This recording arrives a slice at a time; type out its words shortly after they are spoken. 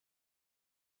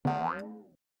A.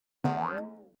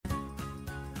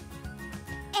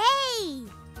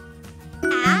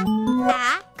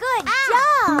 Good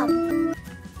job!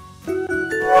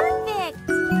 Perfect!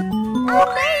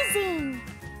 Amazing!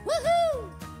 Woohoo!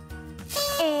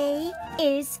 A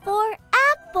is for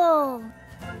apple.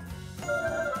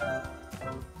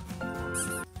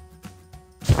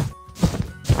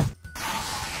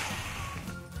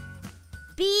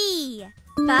 B.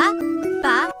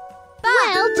 Ba.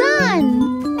 Well done!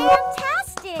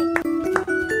 Fantastic!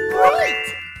 Great!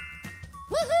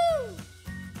 Woohoo!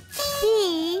 B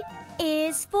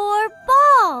is for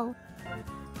ball.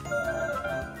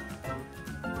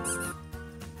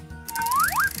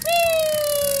 Whee!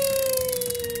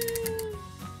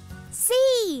 C.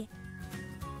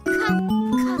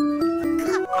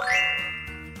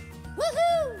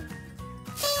 Woohoo!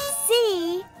 C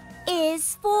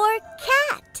is for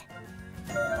cat.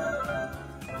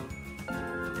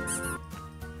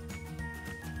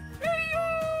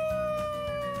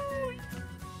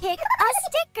 Pick a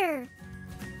sticker.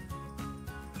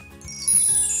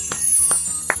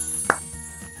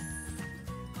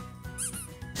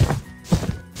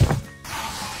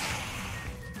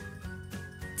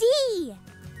 D.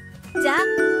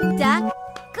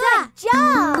 Good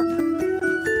job!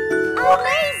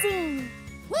 Amazing!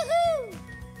 Woohoo!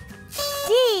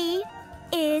 D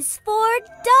is for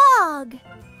dog.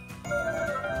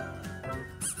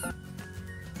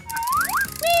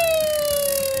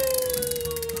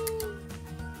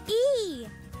 E.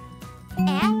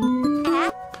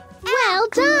 Well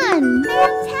done!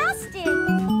 Fantastic!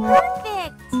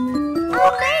 Perfect!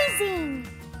 Amazing!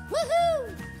 Woohoo!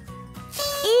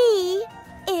 E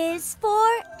is for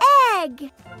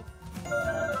egg.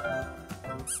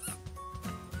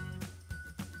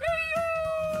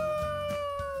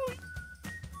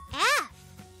 F.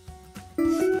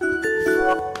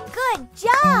 Good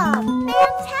job!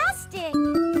 Fantastic!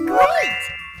 Great!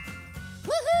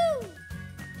 Woohoo!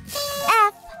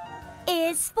 F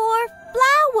is for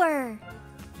flower.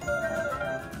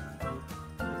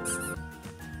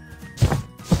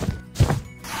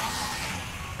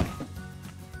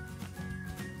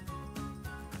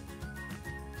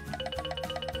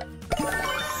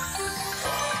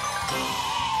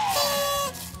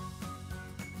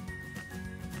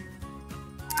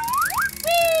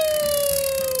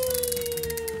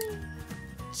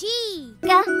 G.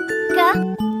 Well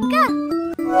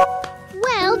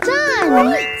done!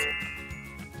 Great!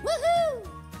 Woohoo!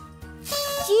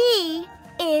 G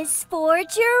is for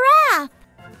giraffe.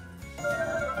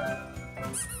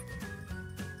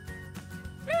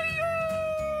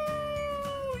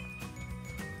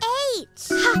 H.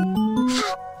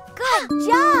 Good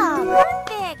job!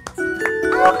 Perfect!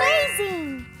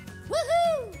 Amazing!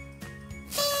 Woohoo!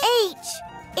 H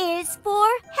is for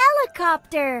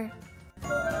helicopter.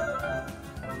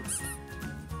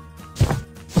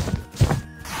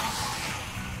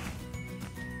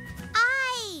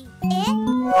 I.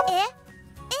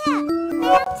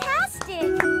 Fantastic!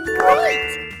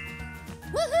 Great!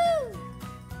 Woohoo!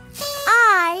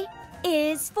 I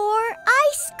is for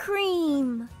ice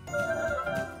cream.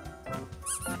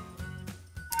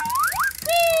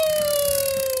 Whee!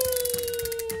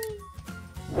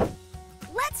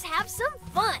 Let's have some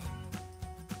fun.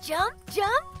 Jump,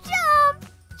 jump, jump!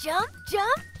 Jump,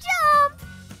 jump, jump!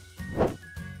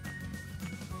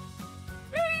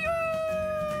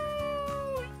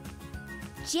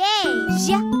 J.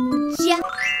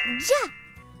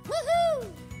 Woohoo!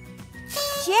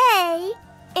 J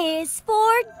is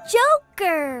for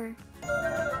joker.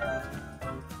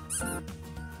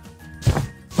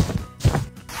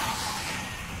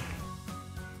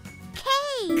 K.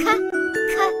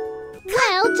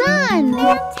 Well done!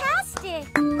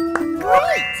 Fantastic!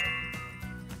 Great!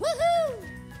 Woohoo!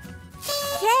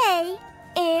 K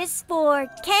is for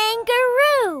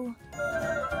kangaroo.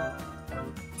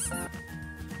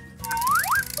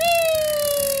 Whee!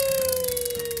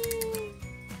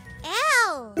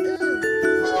 L.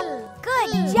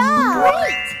 Good job!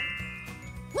 Great!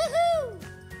 Woohoo!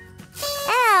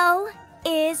 L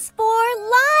is for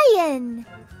lion.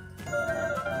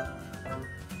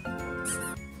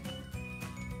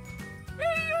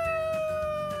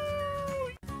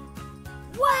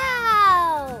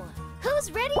 Wow!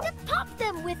 Who's ready to pop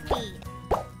them with me?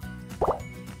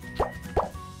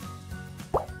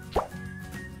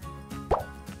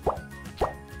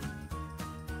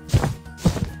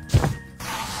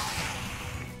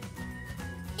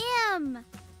 M.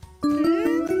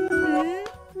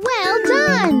 Well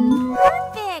done!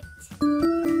 Perfect!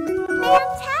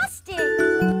 Fantastic!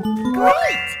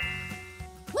 Great!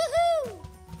 Woohoo!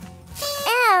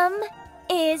 M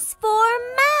is for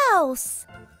mouse. mouse.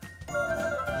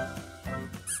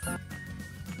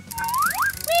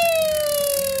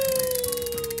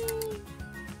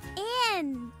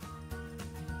 In.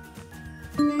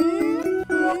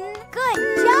 Good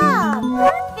job!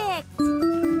 Perfect!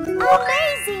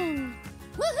 Amazing!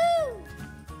 Woohoo!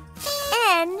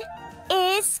 N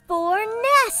is for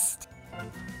nest.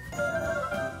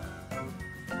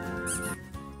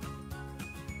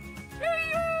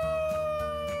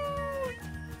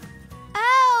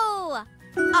 O.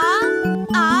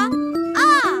 Ah.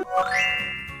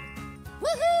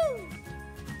 Woohoo!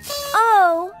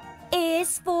 O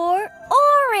is for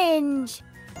orange.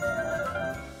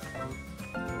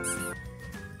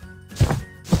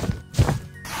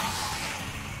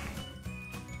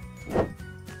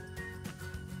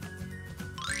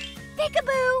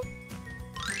 Peekaboo!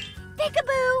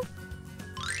 Peekaboo!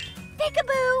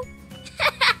 Peekaboo!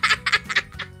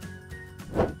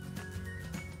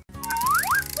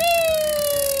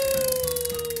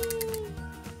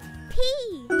 P.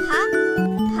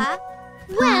 Pa.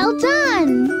 Well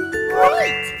done.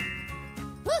 Great!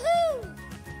 Woohoo!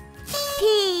 P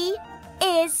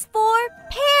is for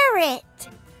parrot.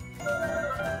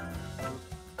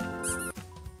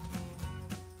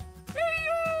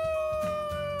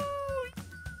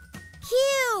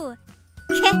 Q.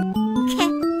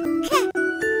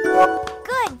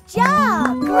 Good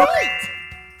job! Great!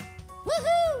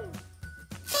 Woohoo!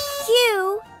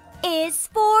 Q is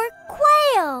for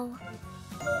quail.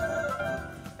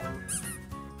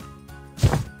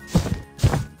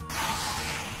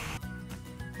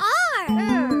 R.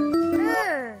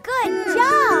 Good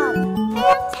job!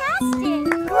 Fantastic!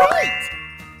 Great!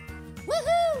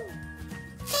 Woohoo!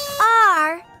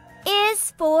 R is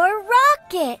for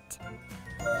rocket.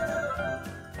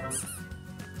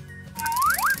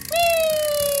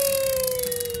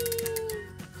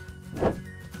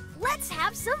 Let's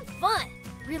have some fun.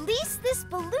 Release this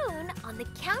balloon on the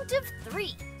count of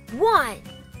 3. 1,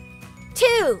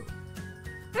 2,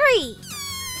 3.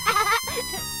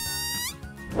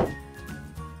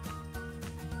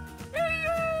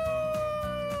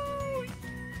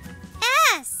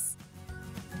 S.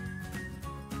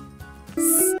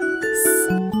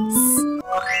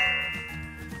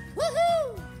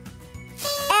 Woohoo!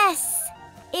 S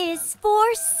is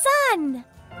for sun.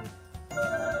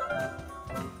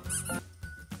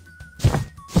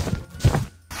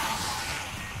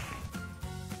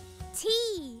 T.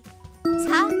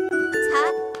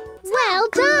 Well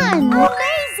done.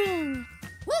 Amazing!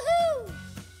 Woohoo!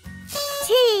 T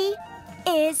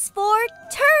is for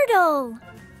turtle.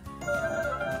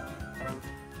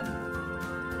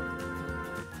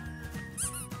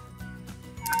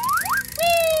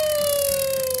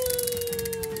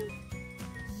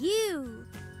 U.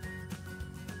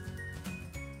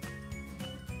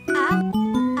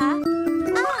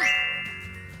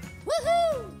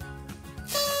 Woohoo!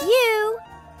 U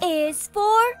is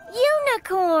for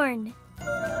unicorn.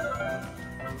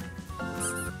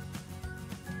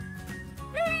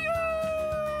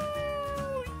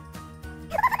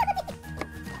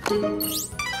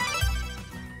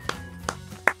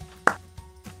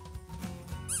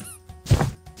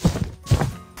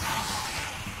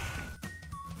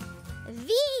 V.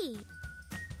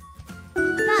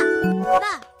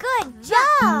 Good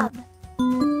job!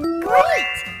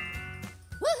 Great!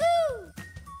 Woohoo!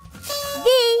 V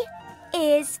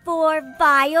is for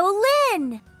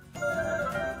violin.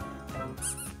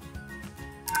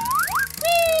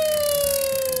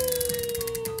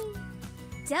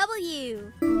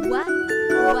 W.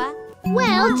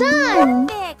 Well done.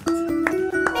 Perfect!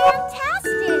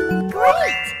 Fantastic!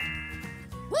 Great!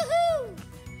 Woohoo!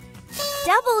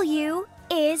 W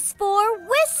is for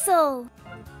whistle.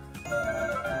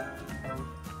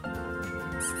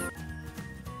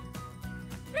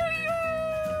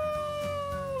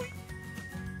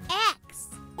 X.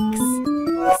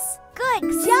 Good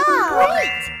job!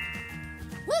 Great!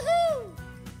 Woohoo!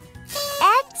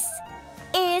 X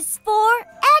is for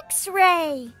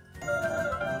X-ray.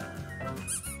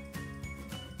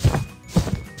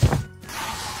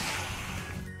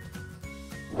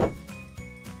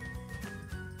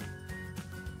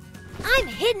 I'm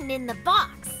hidden in the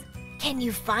box. Can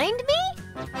you find me?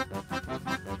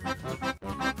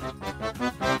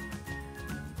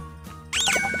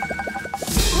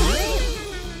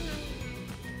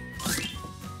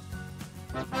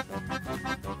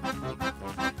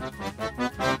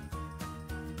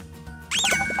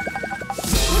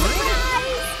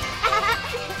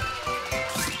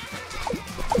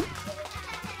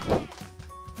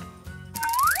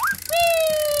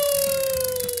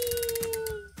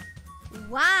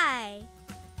 Y.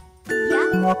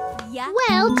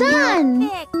 Well done.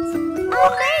 Perfect!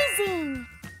 Amazing!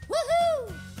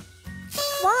 Woohoo!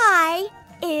 Y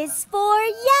is for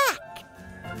yak.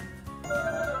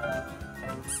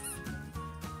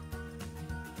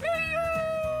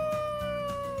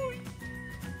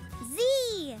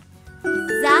 Z.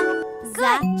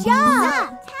 Good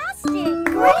job! Fantastic!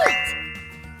 Great!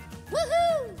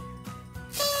 Woohoo!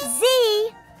 Z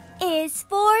is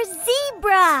for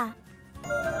zebra.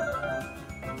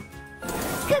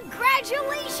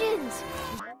 Congratulations!